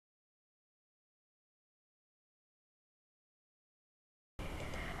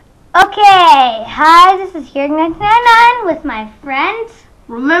Okay, hi, this is Hero999 with my friends.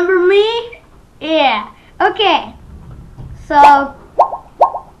 Remember me? Yeah, okay. So,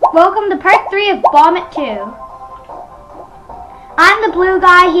 welcome to part 3 of Bomb It 2. I'm the blue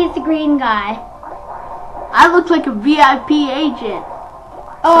guy, he's the green guy. I look like a VIP agent.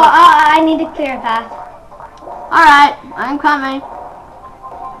 Oh, I need to clear a path. Alright, I'm coming.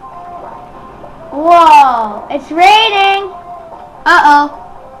 Whoa, it's raining. Uh-oh.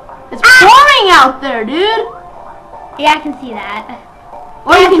 It's pouring out there, dude. Yeah, I can see that.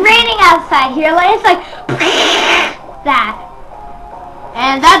 Or Yeah, you it's can, raining outside here. It's like that.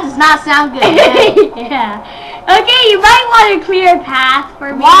 and that does not sound good, man. Yeah. Okay, you might want to clear a path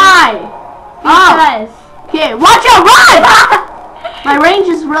for me. Why? Because. Okay, watch out, run! My range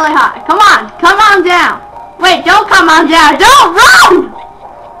is really high. Come on down. Wait, don't come on down. Don't run!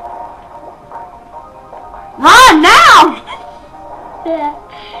 Run now! Yeah.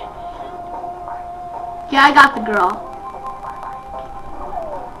 Yeah, I got the girl.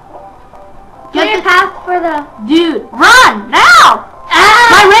 Clear a path for the. Dude, run now!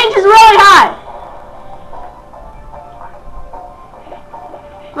 My range is really high.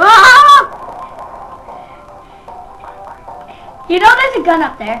 Ah! You know there's a gun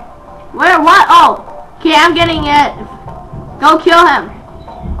up there. Where? What? Oh. Okay, I'm getting it. Go kill him.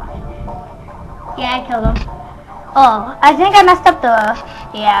 Yeah, I killed him. Oh, I think I messed up the.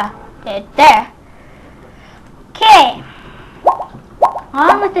 Yeah, there. Okay.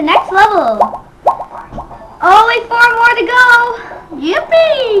 On with the next level. Only 4 more to go.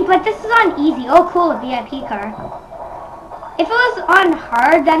 Yippee! But this is on easy. Oh, cool, a VIP car. If it was on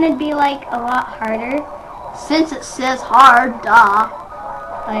hard, then it'd be like a lot harder. Since it says hard, duh.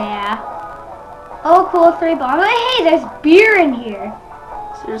 Oh, yeah. Oh, cool, 3 bombs. Hey, there's beer in here.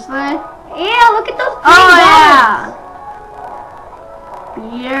 Seriously? Yeah, look at those 3 Oh, bombs. yeah.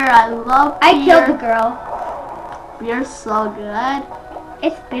 Beer, I love beer. I killed the girl. Beer's so good.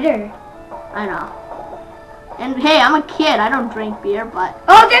 It's bitter. I know. And hey, I'm a kid. I don't drink beer, but...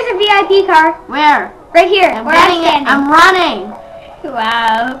 Oh, there's a VIP car. Where? Right here, I'm where I'm getting it. standing. I'm running.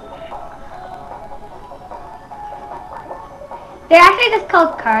 Wow. They're actually just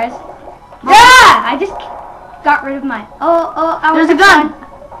called cars. Ah! I just got rid of mine. Oh, I There's a gun.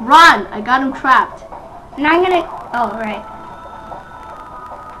 Run. I got him trapped. And I'm gonna... Oh, right.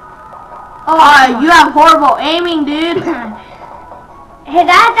 Oh, you have horrible aiming, dude. Hey,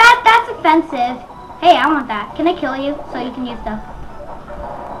 that's offensive. Hey, I want that. Can I kill you so you can use stuff?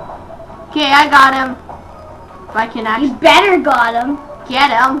 Okay, I got him. If I can You actually better got him. get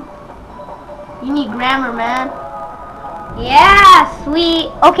him. You need grammar, man. Yeah, sweet.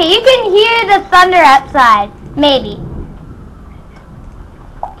 Okay, you can hear the thunder outside. Maybe.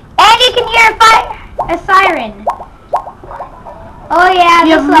 And you can hear a siren. Oh yeah, If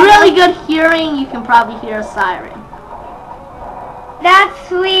you this have really good hearing, you can probably hear a siren. That's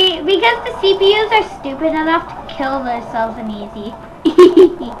sweet, because the CPUs are stupid enough to kill themselves in easy.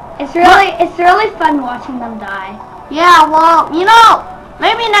 It's really fun watching them die. Yeah, well, you know,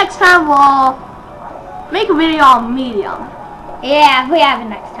 maybe next time we'll make a video on medium. Yeah, if we have it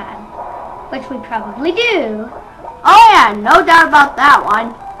next time. Which we probably do. Oh yeah, no doubt about that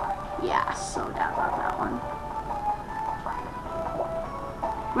one. Yeah, so doubt about that one.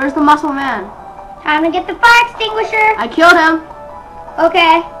 Where's the muscle man? Time to get the fire extinguisher. I killed him.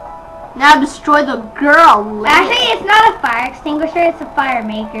 Okay. Now destroy the girl. Lady. Actually, it's not a fire extinguisher, it's a fire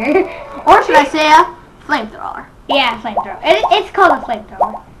maker. Or should I say a flamethrower? Yeah, flamethrower. It's called a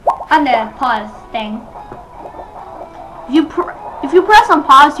flamethrower. On the pause thing. If you press on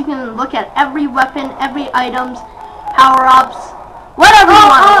pause, you can look at every weapon, every items, power-ups, whatever you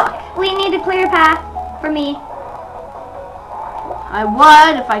want. We need to clear a path for me. I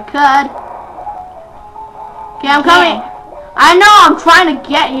would if I could. Okay, I'm coming. I know, I'm trying to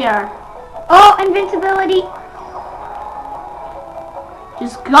get here. Oh, invincibility.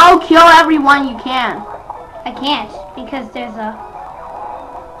 Just go kill everyone you can. I can't because there's a...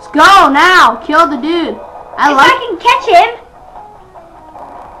 Let's go now. Kill the dude. I can catch him.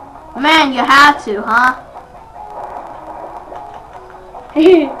 Man, you had to, huh?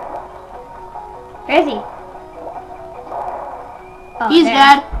 Where is he? Oh, He's there.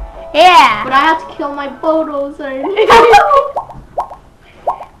 dead. Yeah. But I have to kill my bulldozer.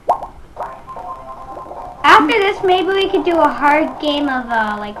 After this, maybe we could do a hard game of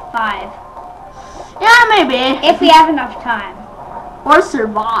like 5. Yeah, maybe. If we have enough time. Or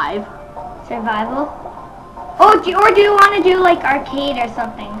survive. Survival? Oh, do you want to do like arcade or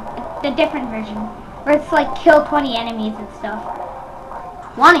something? The different version. Where it's like kill 20 enemies and stuff.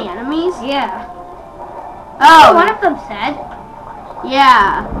 20 enemies? Yeah. Oh. One of them said.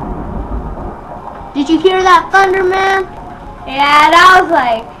 Yeah. Did you hear that thunder, man? Yeah, that was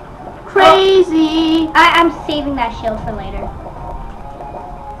like crazy. I'm saving that shield for later.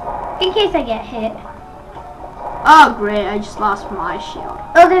 In case I get hit. Oh, great. I just lost my shield.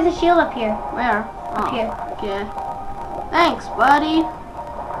 Oh, there's a shield up here. Where? Up here. Okay. Thanks, buddy.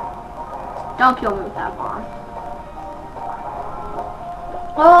 Don't kill me with that bomb.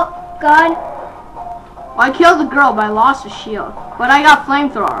 Oh, God. Well, I killed the girl, but I lost a shield. But I got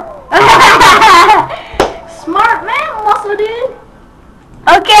flamethrower. Smart man, muscle dude.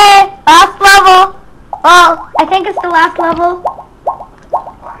 Okay, last level. Well, I think it's the last level.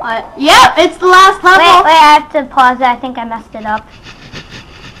 Yep, it's the last level. Wait, I have to pause it. I think I messed it up.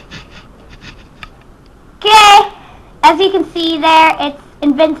 Okay, as you can see there, it's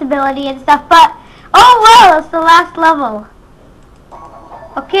invincibility and stuff, but oh wow, it's the last level.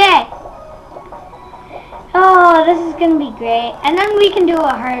 Okay. Oh, this is gonna be great. And then we can do a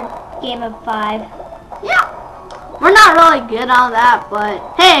hard game of 5. Yeah. We're not really good on that, but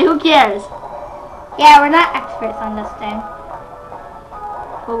hey, who cares? Yeah, we're not experts on this thing.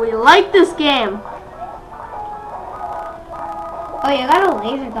 But we like this game. Oh, you got a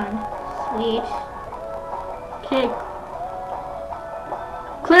laser gun. Sweet. Okay.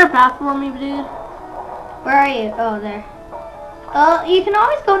 Clear path for me, dude. Where are you? Oh, there. Oh, you can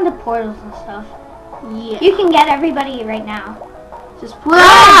always go into portals and stuff. Yeah. You can get everybody right now. Just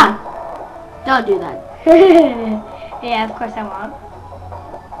run! Don't do that. Yeah, of course I won't.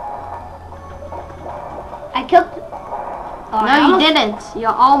 I killed... Oh, No, you didn't. You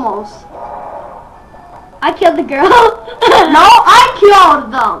almost. I killed the girl. No, I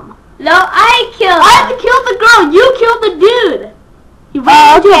killed them. No, I killed I killed the girl. You killed the dude. You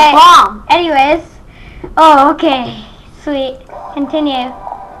ran into a bomb. Anyways. Oh, okay. Sweet. Continue.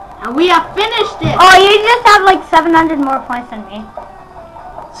 And we have finished it. Oh, you just have like 700 more points than me.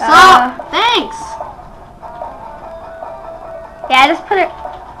 So, thanks. Yeah, just put it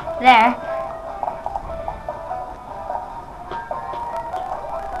there.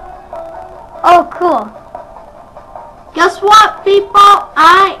 Oh, cool. Guess what, people?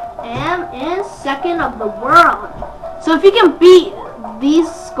 I am in second of the world. So if you can beat these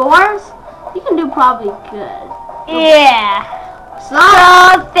scores, you can do probably good. Yeah. So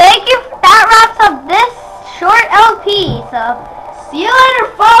Thank you. That wraps up this short LP. So, see you later,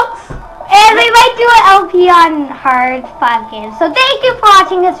 folks. and we might do an LP on hard 5 games. So thank you for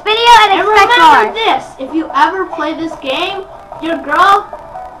watching this video and expect remember more. this: if you ever play this game, your girl,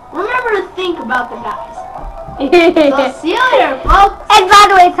 remember to think about the guys. So see you later, folks. And by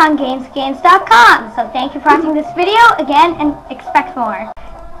the way, it's on GamesGames.com. So thank you for watching this video again and expect more.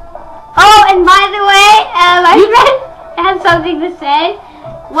 Oh, and by the way, my friend has something to say.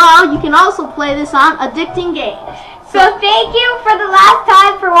 Well, you can also play this on Addicting Games. So thank you for the last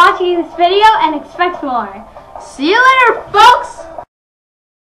time for watching this video and expect more. See you later, folks.